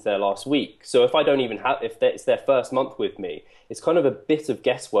always looking to their last week. So if I don't even have, if it's their first month with me, it's kind of a bit of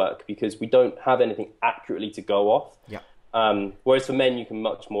guesswork because we don't have anything accurately to go off. Yeah. Whereas for men, you can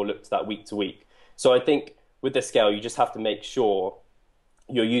much more look to that week to week. So I think with the scale, you just have to make sure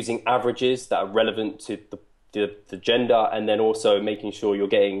you're using averages that are relevant to the gender, and then also making sure you're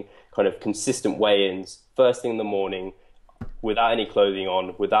getting kind of consistent weigh-ins first thing in the morning, without any clothing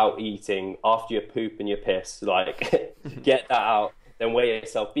on, without eating, after your poop and your piss, like get that out, then weigh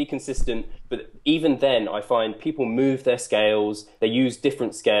yourself, be consistent. But even then, I find people move their scales, they use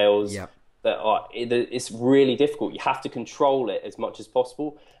different scales. Yep. It's really difficult. You have to control it as much as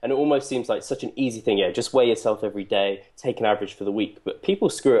possible. And it almost seems like such an easy thing. Yeah, just weigh yourself every day, take an average for the week. But people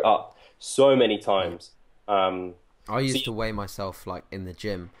screw it up so many times. I used to weigh myself like in the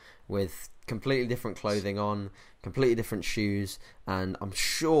gym with completely different clothing on, completely different shoes, and I'm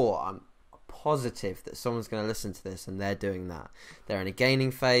positive that someone's going to listen to this and they're doing that. They're in a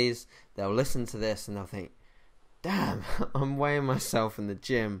gaining phase, they'll listen to this and they'll think, damn, I'm weighing myself in the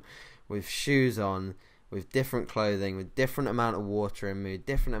gym with shoes on, with different clothing, with different amount of water in me,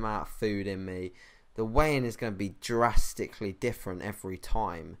 different amount of food in me. The weighing is going to be drastically different every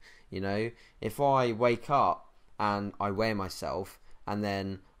time. You know, if I wake up and I weigh myself and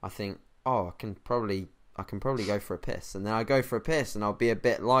then I think, oh, I can probably go for a piss, and then I go for a piss and I'll be a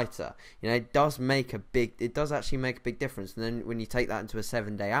bit lighter. You know, it does actually make a big difference. And then when you take that into a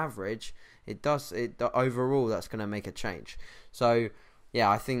 7-day average, overall that's going to make a change. So yeah,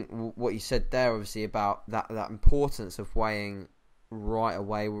 I think what you said there, obviously, about that importance of weighing right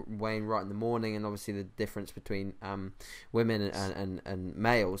away, weighing right in the morning, and obviously the difference between women and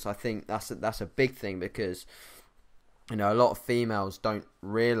males, I think that's a big thing, because you know, a lot of females don't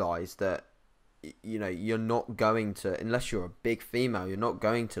realise that, you know, you're not going to, unless you're a big female, you're not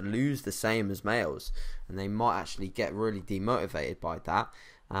going to lose the same as males, and they might actually get really demotivated by that.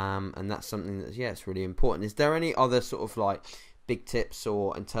 And that's something that's, yeah, it's really important. Is there any other sort of like big tips,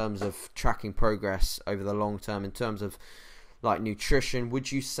 or in terms of tracking progress over the long term, in terms of like nutrition?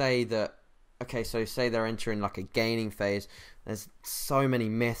 Would you say that, okay, so say they're entering like a gaining phase, there's so many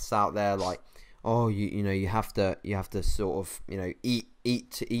myths out there, like, oh, you have to sort of, you know, eat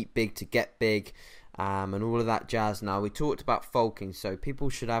big to get big, and all of that jazz. Now, we talked about bulking, so people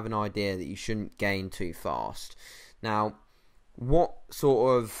should have an idea that you shouldn't gain too fast. Now, what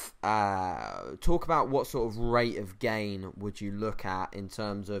sort of talk about what sort of rate of gain would you look at in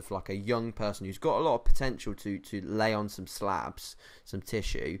terms of like a young person who's got a lot of potential to lay on some slabs, some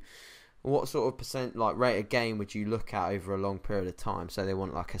tissue? What sort of like rate of gain would you look at over a long period of time? So they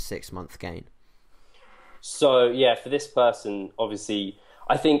want like a 6-month gain. So yeah, for this person, obviously,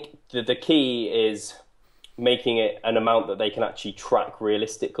 I think the key is making it an amount that they can actually track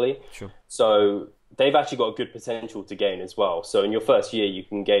realistically. Sure. So they've actually got a good potential to gain as well. So in your first year, you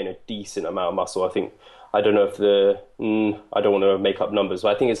can gain a decent amount of muscle. I think, I don't know if I don't want to make up numbers,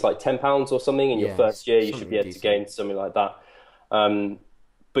 but I think it's like 10 pounds or something in your first year. You should be able to gain something like that.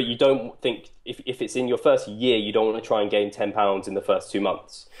 But you don't think, if it's in your first year, you don't want to try and gain 10 pounds in the first 2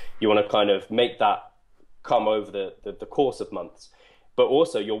 months. You want to kind of make that come over the course of months. But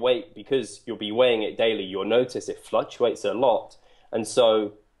also your weight, because you'll be weighing it daily, you'll notice it fluctuates a lot. And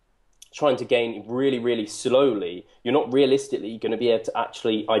so trying to gain really, really slowly, you're not realistically going to be able to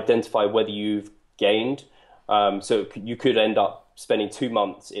actually identify whether you've gained. So you could end up spending 2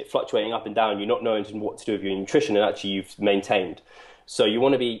 months, it fluctuating up and down, you're not knowing what to do with your nutrition, and actually you've maintained. So you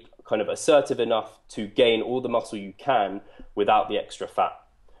want to be kind of assertive enough to gain all the muscle you can without the extra fat.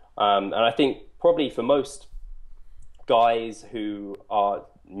 And I think probably for most guys who are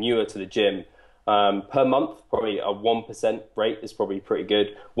newer to the gym, per month, probably a 1% rate is probably pretty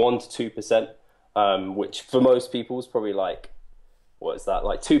good. 1 to 2%, which for most people is probably like, what is that,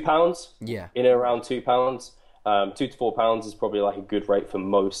 like £2? Yeah. In and around £2. 2 to 4 pounds is probably like a good rate for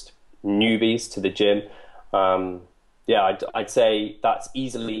most newbies to the gym. Yeah, I'd say that's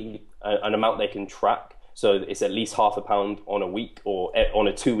easily an amount they can track. So it's at least half a pound on a week, or on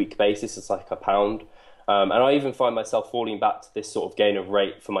a 2-week basis, it's like a pound. And I even find myself falling back to this sort of gain of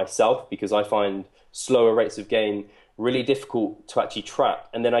rate for myself, because I find slower rates of gain really difficult to actually track.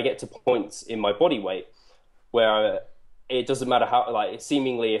 And then I get to points in my body weight where it doesn't matter how, like,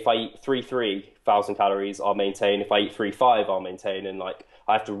 seemingly if I eat 3,000 calories, I'll maintain. If I eat 3,500, I'll maintain. And like,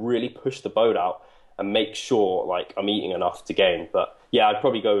 I have to really push the boat out and make sure like I'm eating enough to gain. But yeah, I'd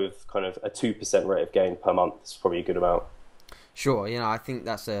probably go with kind of a 2% rate of gain per month. It's probably a good amount. Sure, you know, I think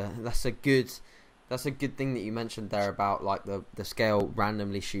that's a good that's a good thing that you mentioned there about like the scale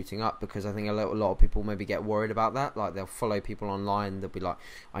randomly shooting up, because I think a lot of people maybe get worried about that. Like they'll follow people online, they'll be like,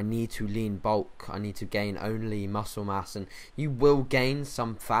 I need to lean bulk, I need to gain only muscle mass, and you will gain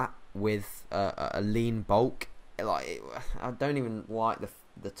some fat with a lean bulk. Like I don't even like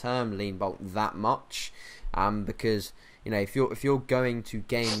the term lean bulk that much, because you know, if you're going to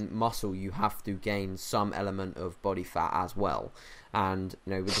gain muscle, you have to gain some element of body fat as well. And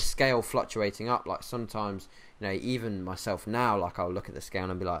you know, with the scale fluctuating up, like sometimes, you know, even myself now, like I'll look at the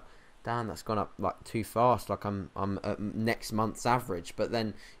scale and be like, damn, that's gone up like too fast, like I'm at next month's average. But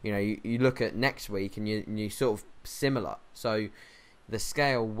then, you know, you look at next week and you sort of similar. So the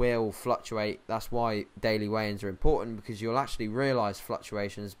scale will fluctuate. That's why daily weigh-ins are important, because you'll actually realize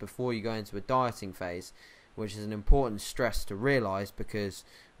fluctuations before you go into a dieting phase, which is an important stress to realize, because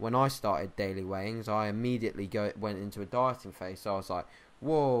when I started daily weigh-ins, I immediately went into a dieting phase. So I was like,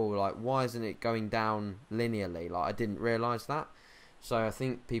 whoa, like why isn't it going down linearly? Like I didn't realize that. So I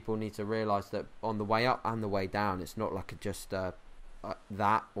think people need to realize that on the way up and the way down, it's not like just that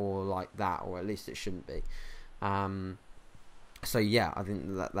or like that, or at least it shouldn't be. So yeah, I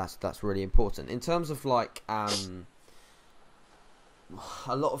think that's really important in terms of like a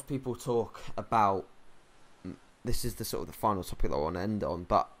lot of people talk about. This is the sort of the final topic that I want to end on,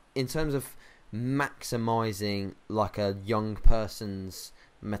 but in terms of maximizing like a young person's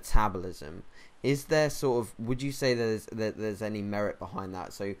metabolism, is there sort of, would you say there's any merit behind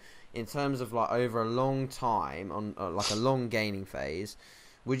that? So in terms of like over a long time on like a long gaining phase,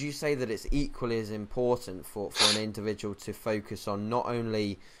 would you say that it's equally as important for an individual to focus on not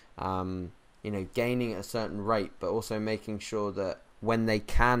only you know, gaining at a certain rate, but also making sure that when they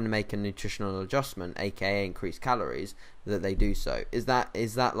can make a nutritional adjustment, aka increase calories, that they do so? Is that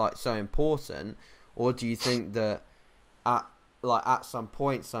like so important, or do you think that at some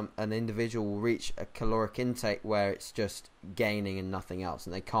point an individual will reach a caloric intake where it's just gaining and nothing else,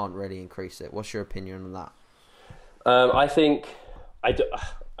 and they can't really increase it? What's your opinion on that? I think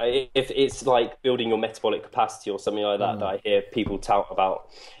if it's like building your metabolic capacity or something like that, that I hear people tout about,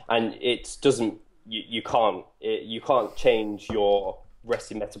 and it doesn't. You can't change your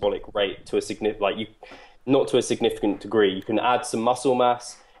resting metabolic rate to a not to a significant degree. You can add some muscle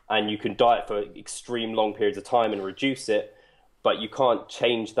mass and you can diet for extreme long periods of time and reduce it, but you can't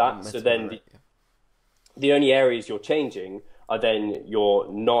change that. So then the only areas you're changing are then your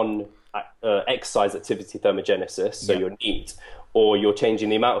exercise activity thermogenesis, so your NEAT, or you're changing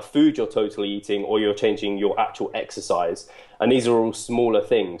the amount of food you're totally eating, or you're changing your actual exercise. And these are all smaller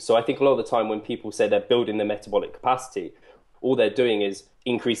things. So I think a lot of the time when people say they're building their metabolic capacity, all they're doing is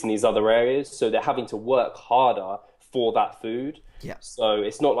increasing these other areas. So they're having to work harder for that food. Yeah. So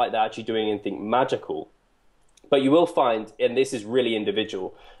it's not like they're actually doing anything magical. But you will find, and this is really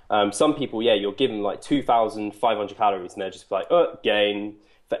individual, some people, you're given like 2,500 calories and they're just like, gain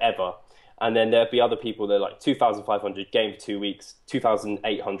forever. And then there'll be other people that are like 2,500 gain for 2 weeks,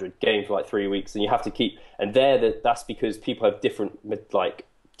 2,800 gain for like 3 weeks, and you have to keep. And that's because people have different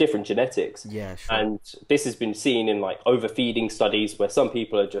genetics. Yeah, sure. And this has been seen in like overfeeding studies, where some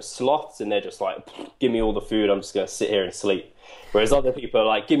people are just sloths and they're just like, give me all the food, I'm just going to sit here and sleep. Whereas other people are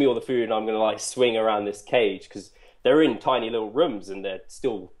like, give me all the food and I'm going to like swing around this cage, because they're in tiny little rooms and they're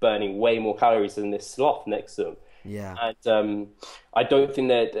still burning way more calories than this sloth next to them. Yeah. And I don't think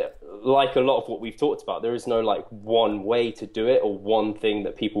that, like a lot of what we've talked about, there is no like one way to do it or one thing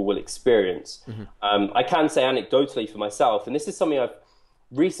that people will experience. Mm-hmm. I can say anecdotally for myself, and this is something I've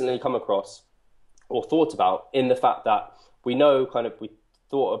recently come across or thought about, in the fact that we know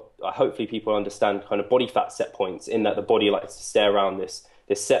hopefully people understand kind of body fat set points, in that the body likes to stay around this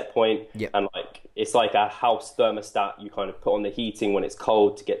set point. Yep. And like it's like a house thermostat. You kind of put on the heating when it's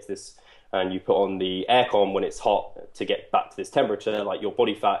cold to get to this, and you put on the aircon when it's hot to get back to this temperature. Like your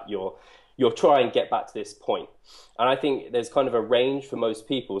body fat, you're trying to get back to this point. And I think there's kind of a range for most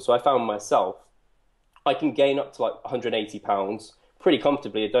people. So I found myself, I can gain up to like 180 pounds pretty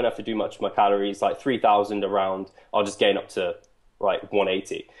comfortably. I don't have to do much of my calories, like 3,000 around. I'll just gain up to like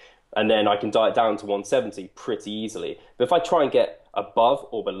 180. And then I can diet down to 170 pretty easily. But if I try and get above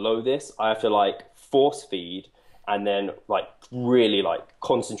or below this, I have to like force feed and then like really like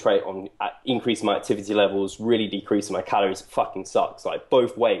concentrate on increasing my activity levels, really decreasing my calories. It fucking sucks. Like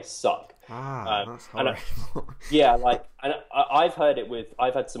both ways suck. That's horrible. I've heard it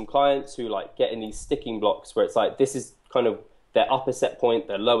I've had some clients who like get in these sticking blocks where it's like, this is kind of their upper set point,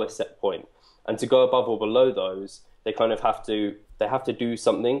 their lower set point. And to go above or below those, they kind of have to do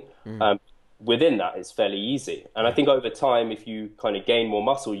something. Within that is fairly easy. And I think over time, if you kind of gain more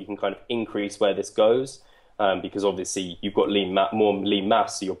muscle, you can kind of increase where this goes. Because obviously you've got more lean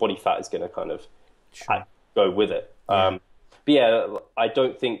mass, so your body fat is going to kind of Sure. go with it. Yeah. But yeah, I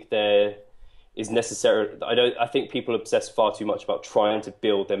don't think there is necessary. I think people obsess far too much about trying to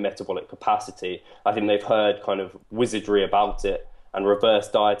build their metabolic capacity. I think they've heard kind of wizardry about it and reverse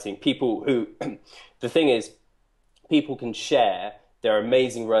dieting. People who, the thing is, people can share their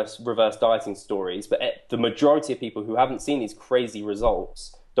amazing reverse dieting stories, but the majority of people who haven't seen these crazy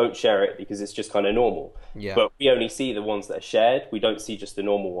results don't share it because it's just kind of normal. Yeah. But we only see the ones that are shared. We don't see just the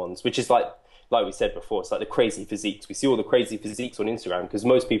normal ones, which is like we said before, it's like the crazy physiques. We see all the crazy physiques on Instagram because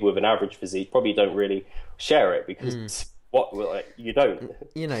most people with an average physique probably don't really share it because you don't.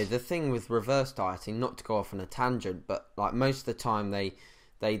 You know, the thing with reverse dieting, not to go off on a tangent, but like most of the time they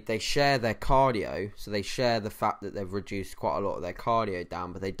share their cardio, so they share the fact that they've reduced quite a lot of their cardio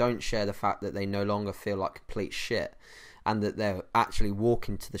down, but they don't share the fact that they no longer feel like complete shit, and that they're actually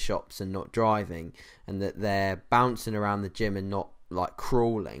walking to the shops and not driving, and that they're bouncing around the gym and not like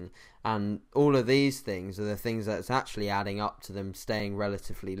crawling. And all of these things are the things that's actually adding up to them staying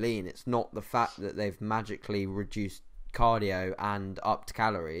relatively lean. It's not the fact that they've magically reduced cardio and upped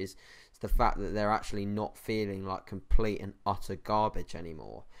calories. It's the fact that they're actually not feeling like complete and utter garbage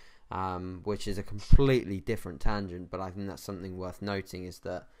anymore, which is a completely different tangent. But I think that's something worth noting, is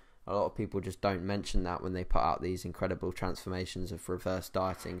that a lot of people just don't mention that when they put out these incredible transformations of reverse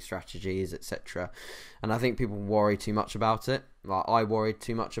dieting strategies, etc. And I think people worry too much about it. Like, I worried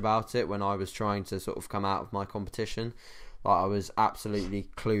too much about it when I was trying to sort of come out of my competition. Like, I was absolutely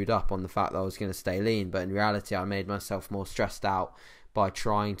clued up on the fact that I was going to stay lean, but in reality I made myself more stressed out by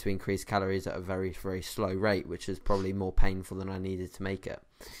trying to increase calories at a very, very slow rate, which is probably more painful than I needed to make it.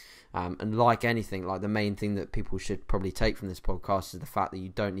 And like anything, like the main thing that people should probably take from this podcast is the fact that you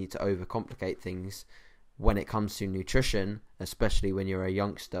don't need to overcomplicate things when it comes to nutrition, especially when you're a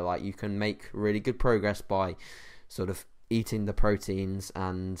youngster. Like, you can make really good progress by sort of eating the proteins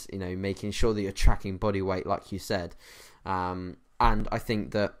and, you know, making sure that you're tracking body weight, like you said. And I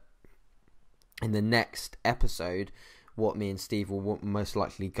think that in the next episode, what me and Steve will most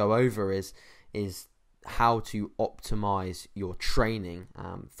likely go over is how to optimize your training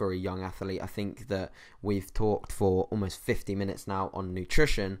for a young athlete. I think that we've talked for almost 50 minutes now on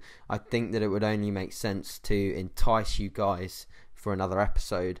nutrition. I think that it would only make sense to entice you guys for another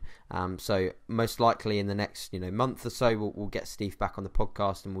episode. So most likely in the next month or so, we'll get Steve back on the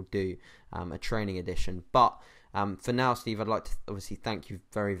podcast and we'll do a training edition. But for now, Steve, I'd like to obviously thank you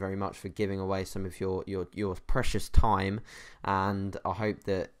very, very much for giving away some of your precious time, and I hope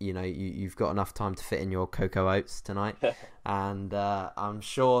that you've got enough time to fit in your cocoa oats tonight. And I'm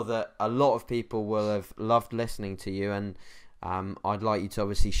sure that a lot of people will have loved listening to you, and I'd like you to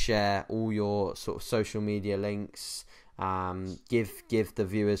obviously share all your sort of social media links, give the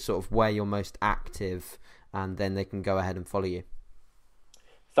viewers sort of where you're most active, and then they can go ahead and follow you.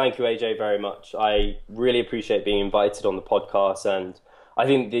 Thank you, AJ, very much. I really appreciate being invited on the podcast, and I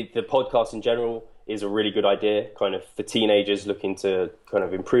think the podcast in general is a really good idea kind of for teenagers looking to kind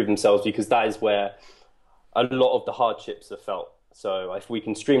of improve themselves, because that is where a lot of the hardships are felt. So if we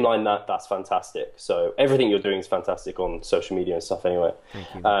can streamline that, that's fantastic. So everything you're doing is fantastic on social media and stuff anyway.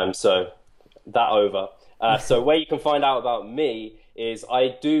 Thank you. So that over. So where you can find out about me is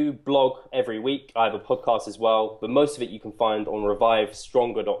I do blog every week. I have a podcast as well, but most of it you can find on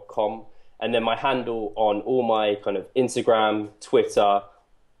revivestronger.com. And then my handle on all my kind of Instagram, Twitter,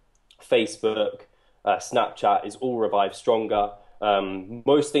 Facebook, Snapchat is all Revive Stronger.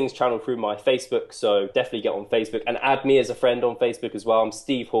 Most things channel through my Facebook, so definitely get on Facebook and add me as a friend on Facebook as well. I'm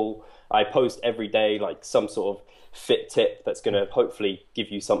Steve Hall. I post every day like some sort of fit tip that's going to hopefully give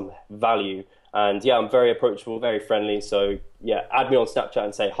you some value. And yeah, I'm very approachable, very friendly. So yeah, add me on Snapchat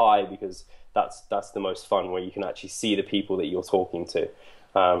and say hi, because that's the most fun, where you can actually see the people that you're talking to.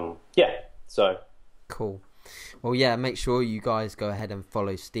 So cool. Well, yeah, make sure you guys go ahead and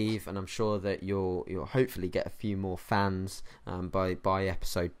follow Steve, and I'm sure that you'll hopefully get a few more fans by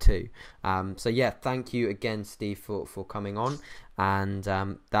episode 2. So yeah, thank you again, Steve, for coming on, and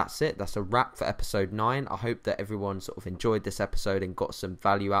that's it. That's a wrap for episode 9. I hope that everyone sort of enjoyed this episode and got some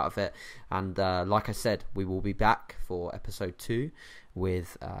value out of it. And like I said, we will be back for episode 2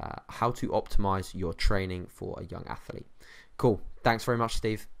 with how to optimize your training for a young athlete. Cool. Thanks very much,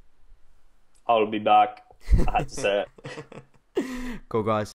 Steve. I'll be back. I had to say it. Cool, guys.